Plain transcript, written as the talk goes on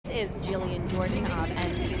is Jillian Jordan of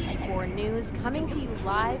N54 News, coming to you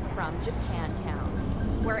live from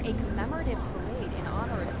Japantown, where a commemorative parade in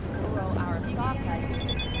honor of Saburo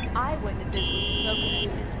Arasaka, eyewitnesses we've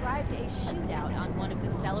spoken to described a shootout on one of the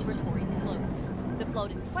celebratory floats. The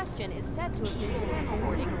float in question is said to have been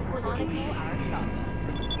transporting Hanako Arasaka.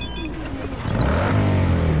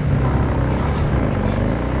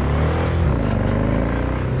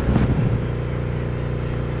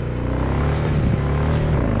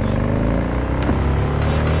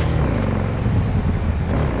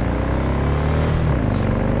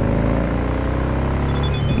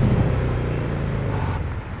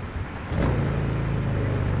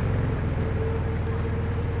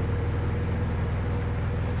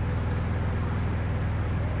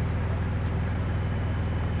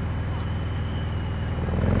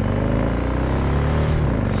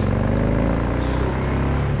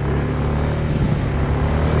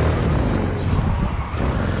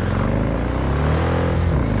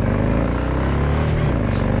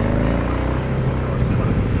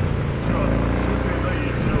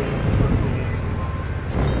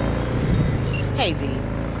 Hey, V.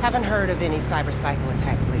 Haven't heard of any cyber-psycho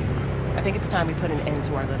attacks lately. I think it's time we put an end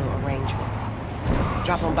to our little arrangement.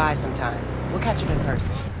 Drop on by sometime. We'll catch up in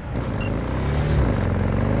person.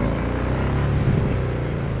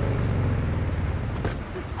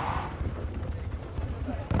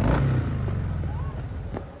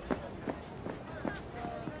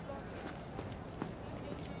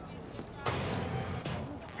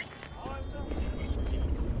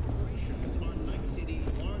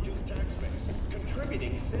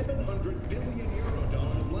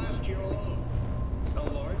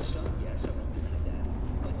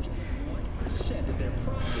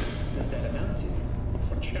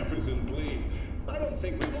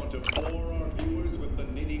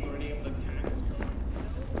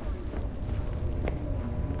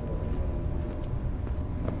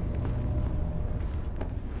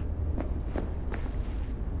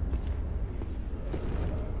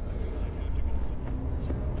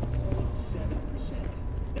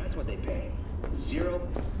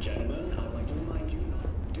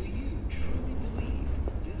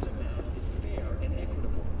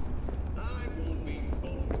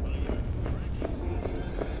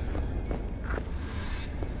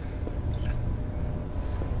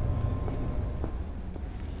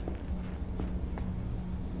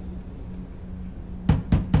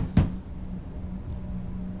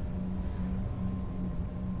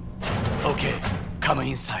 Okay, come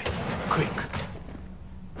inside, quick.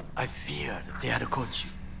 I feared they had caught you.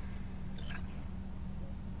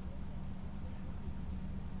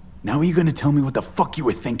 Now are you gonna tell me what the fuck you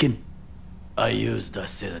were thinking? I used a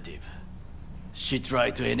sedative. She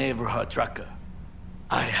tried to enable her tracker.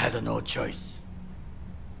 I had no choice.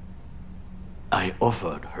 I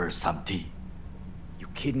offered her some tea. You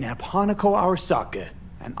kidnap Hanako Arasaka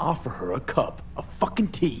and offer her a cup of fucking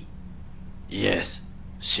tea. Yes,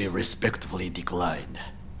 she respectfully declined.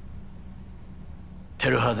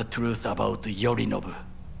 Tell her the truth about Yorinobu.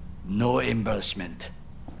 No embellishment.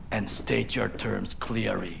 And state your terms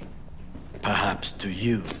clearly. Perhaps to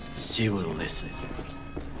you, she will listen.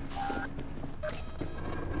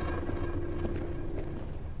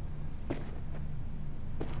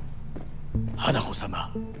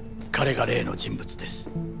 Hanako-sama, 彼が例の人物です。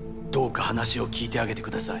どうか話を聞いてあげて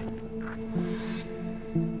ください。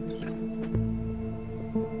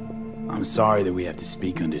I'm sorry that we have to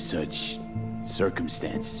speak under such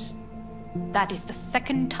circumstances. That is the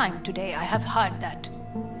second time today I have heard that.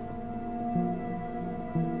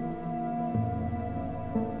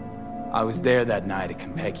 I was there that night at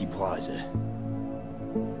Konpeki Plaza.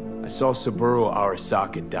 I saw Saburo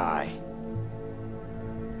Arasaka die.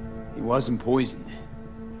 He wasn't poisoned.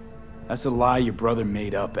 That's a lie your brother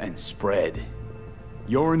made up and spread.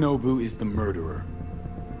 Yorinobu is the murderer.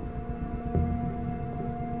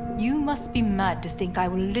 You must be mad to think I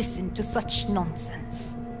will listen to such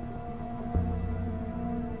nonsense.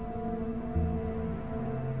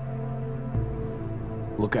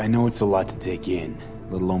 Look, I know it's a lot to take in,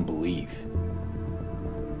 let alone believe.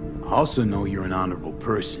 I also know you're an honorable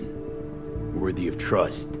person, worthy of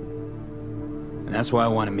trust. And that's why I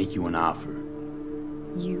want to make you an offer.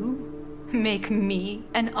 You? Make me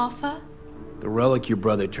an offer? The relic your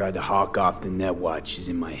brother tried to hawk off the Netwatch is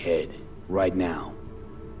in my head, right now.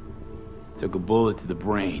 Took a bullet to the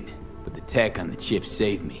brain, but the tech on the chip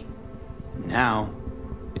saved me. And now,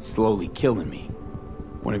 it's slowly killing me.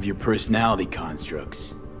 One of your personality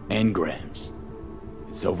constructs, engrams.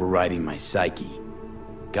 It's overriding my psyche.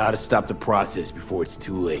 Gotta stop the process before it's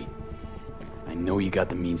too late. I know you got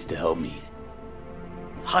the means to help me.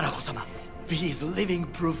 Hanako-sama, PSP is living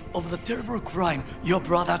proof of the terrible crime your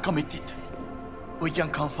brother committed. We can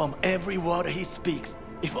confirm every word he speaks,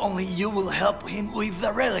 if only you will help him with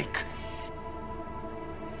the relic.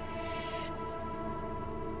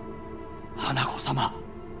 Hanako-sama.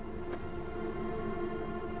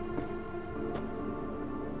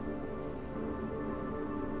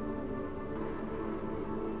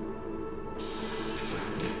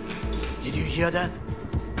 Did you hear that?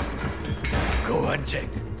 Go and check.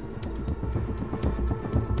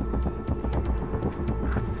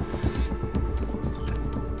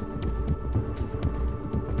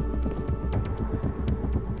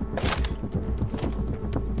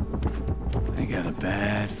 I got a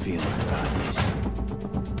bad feeling about this.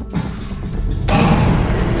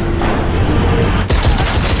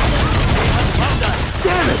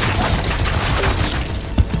 Damn it!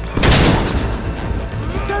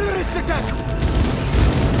 Terrorist attack!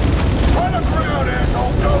 On the ground,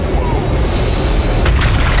 asshole! Don't move!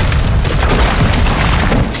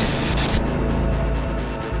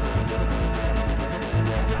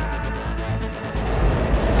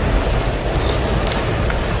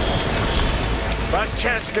 Last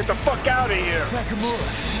chance to get the fuck out of here. Nakamura.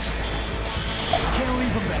 Can't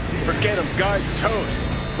leave him back there. Forget him, guy's toast.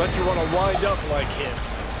 Unless you want to wind up like him.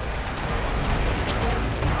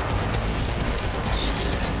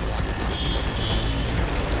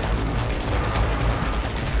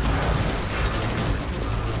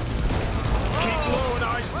 Keep low and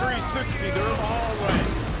eyes 360. They're in the hallway.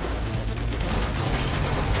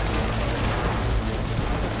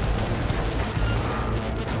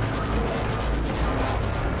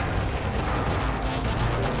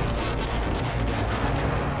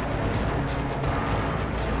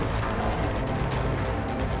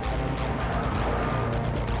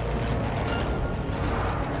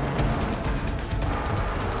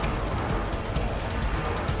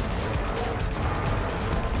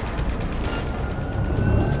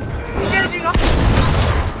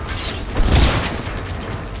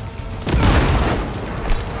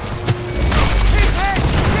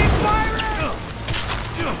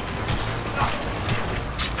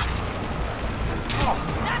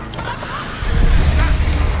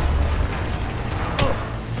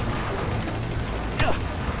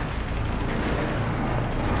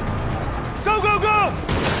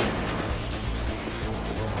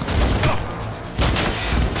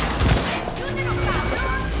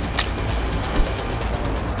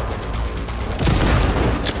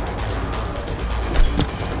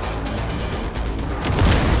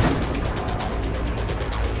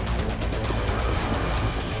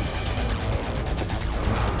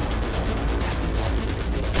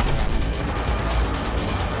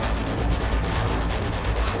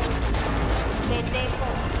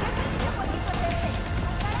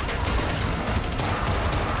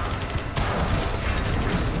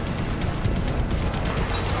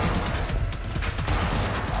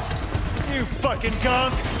 You fucking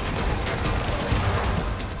gunk!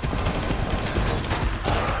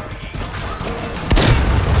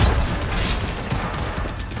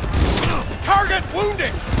 Target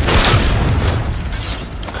wounded!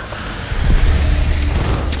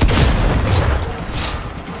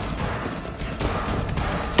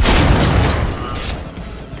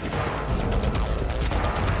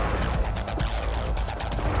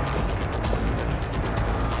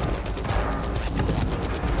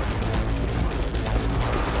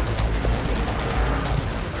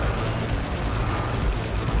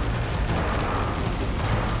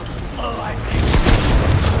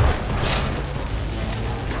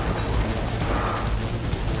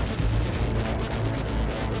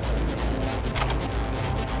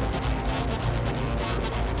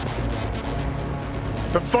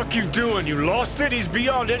 The fuck you doing? You lost it? He's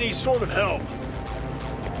beyond any sort of help.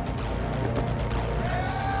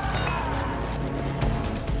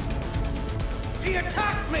 He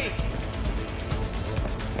attacked me!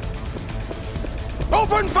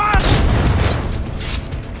 Open fire!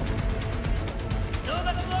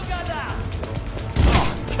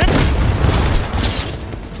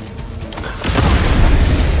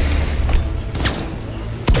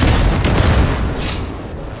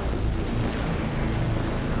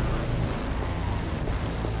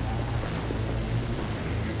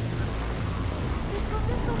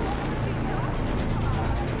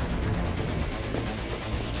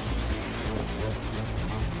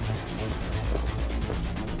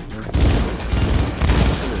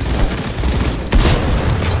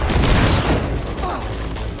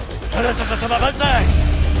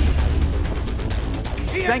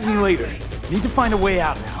 Thank me later. Need to find a way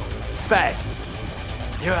out now. Fast.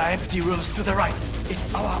 There are empty rooms to the right.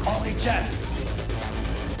 It's our only chance.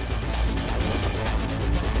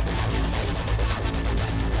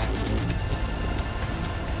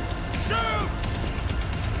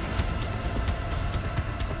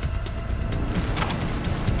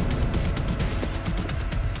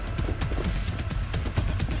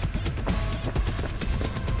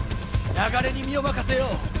 流れに身を任せよ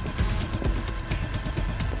う。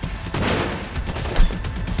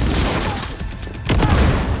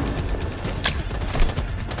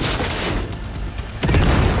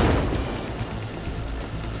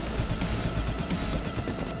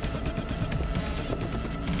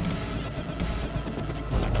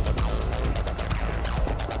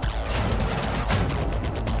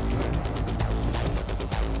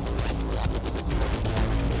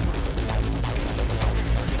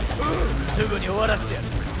すぐに終わらせてやる。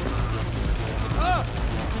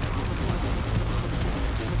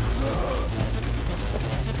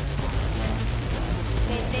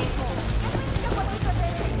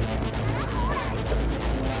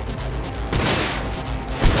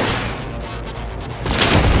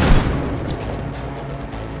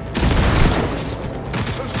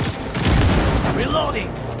Reloading.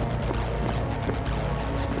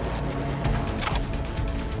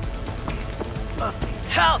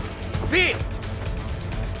 Help! V!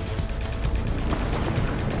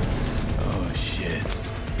 Oh, shit.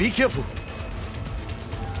 Be careful.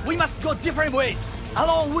 We must go different ways.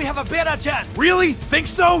 Alone, we have a better chance. Really? Think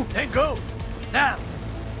so? Then go. Now.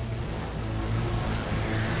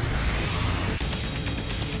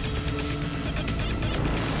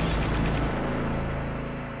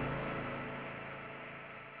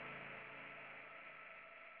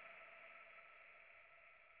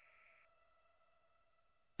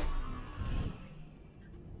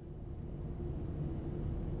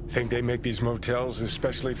 Think they make these motels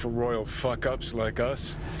especially for royal fuck-ups like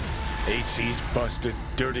us? AC's busted,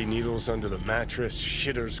 dirty needles under the mattress,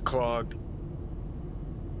 shitters clogged.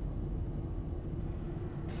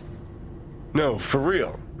 No, for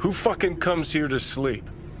real. Who fucking comes here to sleep?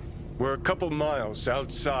 We're a couple miles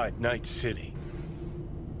outside Night City.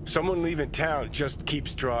 Someone leaving town just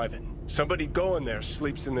keeps driving. Somebody going there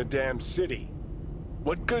sleeps in the damn city.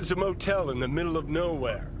 What good's a motel in the middle of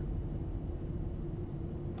nowhere?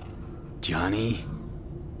 Johnny?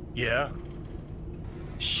 Yeah?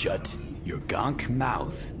 Shut your gonk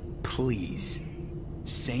mouth, please.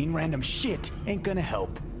 Saying random shit ain't gonna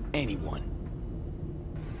help anyone.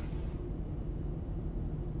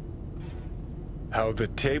 How the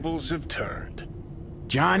tables have turned.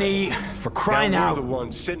 Johnny, for crying now out. we're the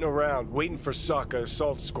ones sitting around waiting for Saka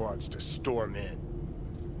assault squads to storm in.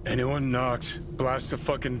 Anyone knocks, blast the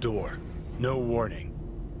fucking door. No warning.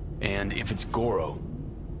 And if it's Goro?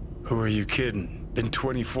 Who are you kidding? Been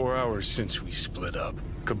 24 hours since we split up.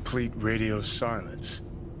 Complete radio silence.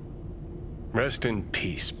 Rest in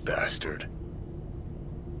peace, bastard.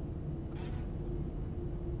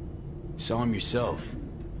 Saw him yourself.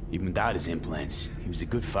 Even without his implants, he was a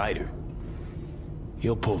good fighter.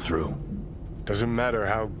 He'll pull through. Doesn't matter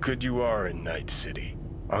how good you are in Night City.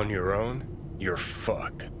 On your own, you're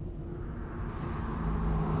fucked.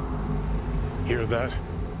 Hear that?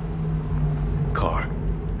 Car.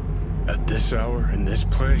 At this hour, in this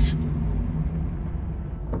place?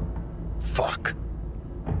 Fuck.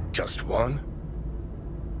 Just one?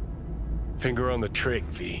 Finger on the trig,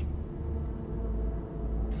 V.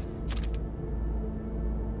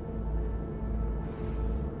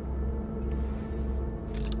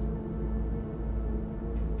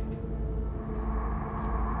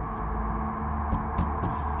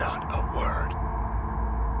 Not a word.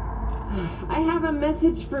 I have a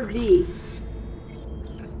message for V.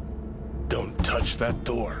 Don't touch that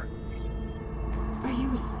door. Are you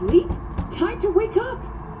asleep? Time to wake up!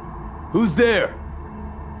 Who's there?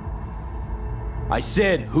 I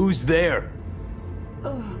said, who's there?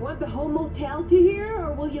 Want the whole motel to hear,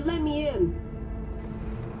 or will you let me in?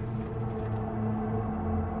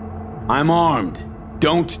 I'm armed.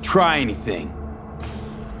 Don't try anything.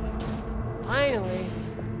 Finally.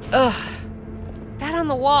 Ugh. That on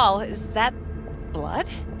the wall, is that blood?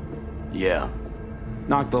 Yeah.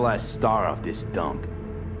 Knocked the last star off this dump.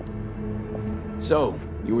 So,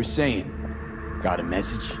 you were saying, got a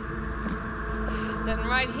message? Sitting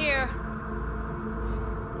right here.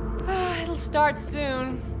 It'll start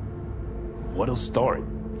soon. What'll start?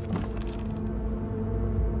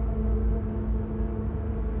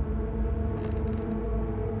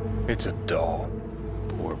 It's a doll.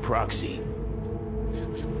 Or a proxy.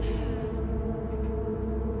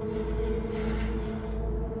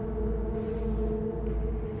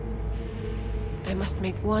 I must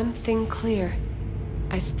make one thing clear.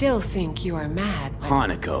 I still think you are mad, but...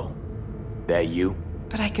 Hanako. That you?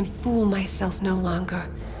 But I can fool myself no longer.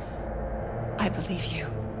 I believe you.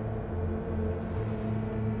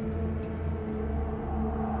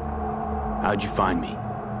 How'd you find me?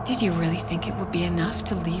 Did you really think it would be enough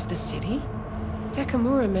to leave the city?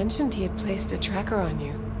 Takamura mentioned he had placed a tracker on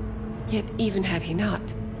you. Yet even had he not,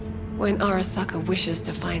 When Arasaka wishes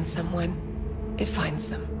to find someone, it finds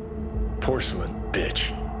them. Porcelain bitch.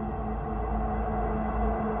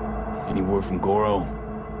 Any word from Goro?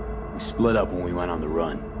 We split up when we went on the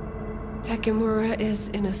run. Takemura is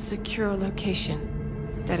in a secure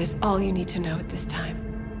location. That is all you need to know at this time.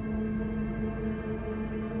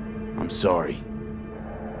 I'm sorry.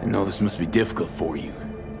 I know this must be difficult for you.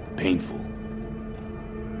 Painful.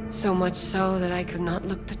 So much so that I could not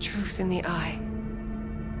look the truth in the eye.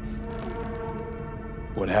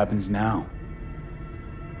 What happens now?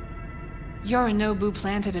 Yorinobu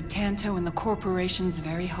planted a Tanto in the corporation's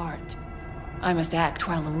very heart. I must act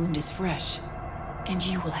while the wound is fresh, and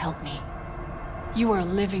you will help me. You are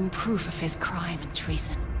living proof of his crime and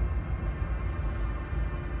treason.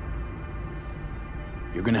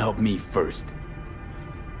 You're gonna help me first.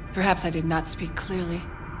 Perhaps I did not speak clearly.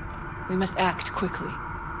 We must act quickly.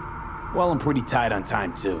 Well, I'm pretty tight on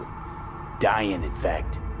time, too. Dying, in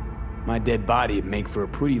fact. My dead body would make for a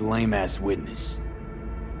pretty lame-ass witness.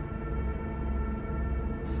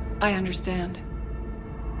 I understand.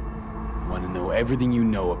 Want to know everything you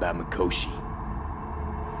know about Mikoshi.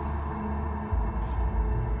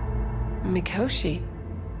 Mikoshi?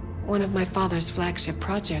 One of my father's flagship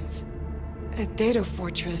projects. A data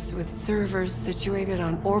fortress with servers situated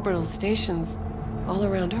on orbital stations all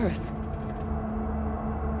around Earth.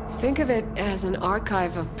 Think of it as an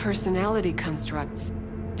archive of personality constructs,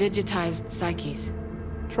 digitized psyches.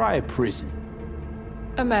 Try a prison.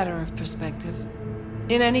 A matter of perspective.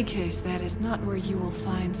 In any case, that is not where you will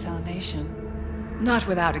find salvation. Not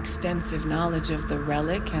without extensive knowledge of the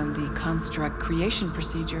relic and the construct creation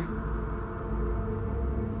procedure.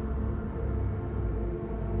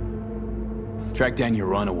 Track down your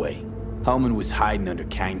runaway. Hellman was hiding under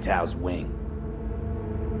Kang Tao's wing.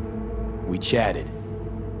 We chatted.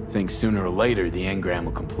 Think sooner or later the engram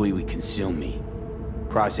will completely consume me.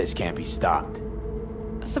 Process can't be stopped.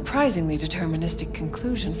 A surprisingly deterministic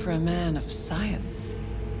conclusion for a man of science.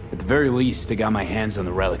 At the very least, I got my hands on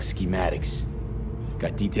the relic schematics.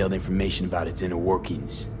 Got detailed information about its inner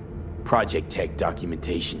workings. Project tech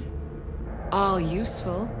documentation. All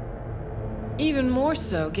useful. Even more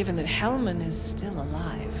so given that Hellman is still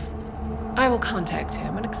alive. I will contact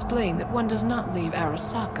him and explain that one does not leave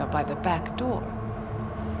Arasaka by the back door.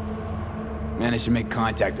 Managed to make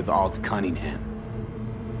contact with Alt Cunningham.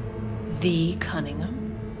 The Cunningham?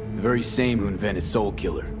 The very same who invented Soul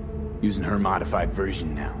Killer. Using her modified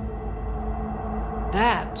version now.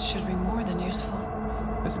 That should be more than useful.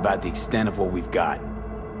 That's about the extent of what we've got.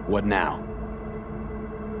 What now?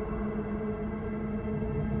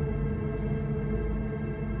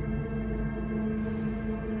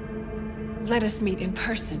 Let us meet in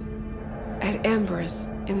person. At Embers,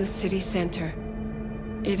 in the city center.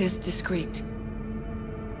 It is discreet.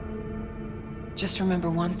 Just remember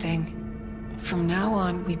one thing. From now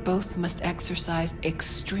on, we both must exercise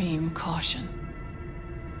extreme caution.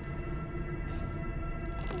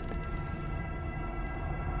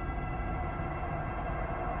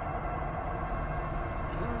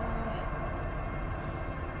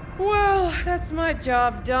 Well, that's my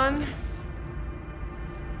job done.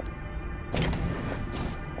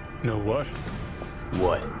 Know what?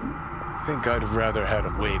 What? Think I'd have rather had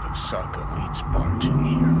a wave of Saka meets barge in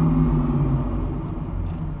here.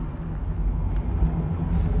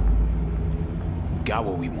 We got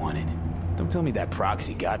what we wanted. Don't tell me that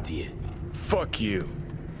proxy got to you. Fuck you.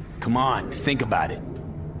 Come on, think about it.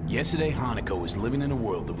 Yesterday, Hanako was living in a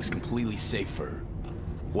world that was completely safe for her.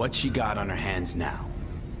 What she got on her hands now?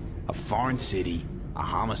 A foreign city, a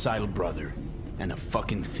homicidal brother, and a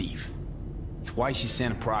fucking thief. It's why she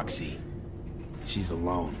sent a proxy. She's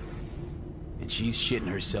alone. And she's shitting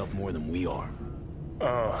herself more than we are.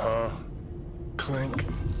 Uh-huh. Clink.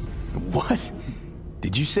 What?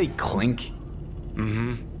 Did you say clink?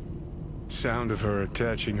 Mm-hmm. Sound of her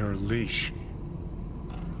attaching her leash.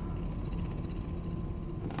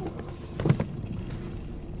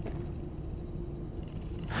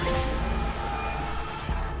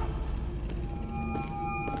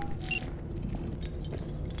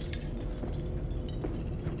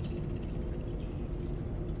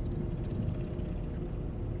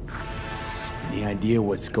 Any idea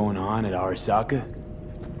what's going on at Arasaka?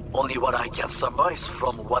 Only what I can surmise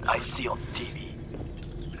from what I see on TV.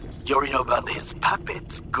 Yorinobu and his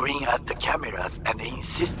puppets grin at the cameras and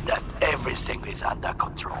insist that everything is under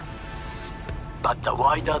control. But the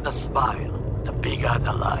wider the smile, the bigger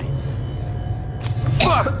the lies.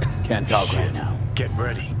 Fuck! Can't talk right now. Get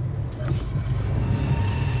ready.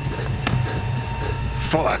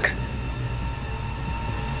 Fuck.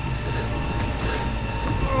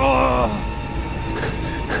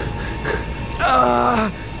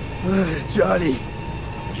 Johnny.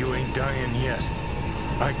 You ain't dying yet.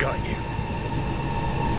 I got you.